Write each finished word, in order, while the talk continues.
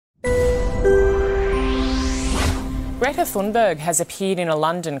Greta Thunberg has appeared in a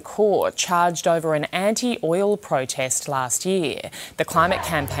London court charged over an anti-oil protest last year. The climate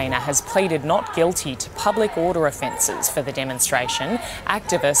campaigner has pleaded not guilty to public order offences for the demonstration,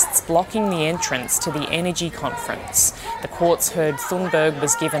 activists blocking the entrance to the energy conference. The courts heard Thunberg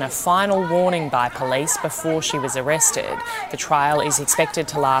was given a final warning by police before she was arrested. The trial is expected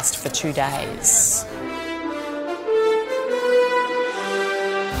to last for 2 days.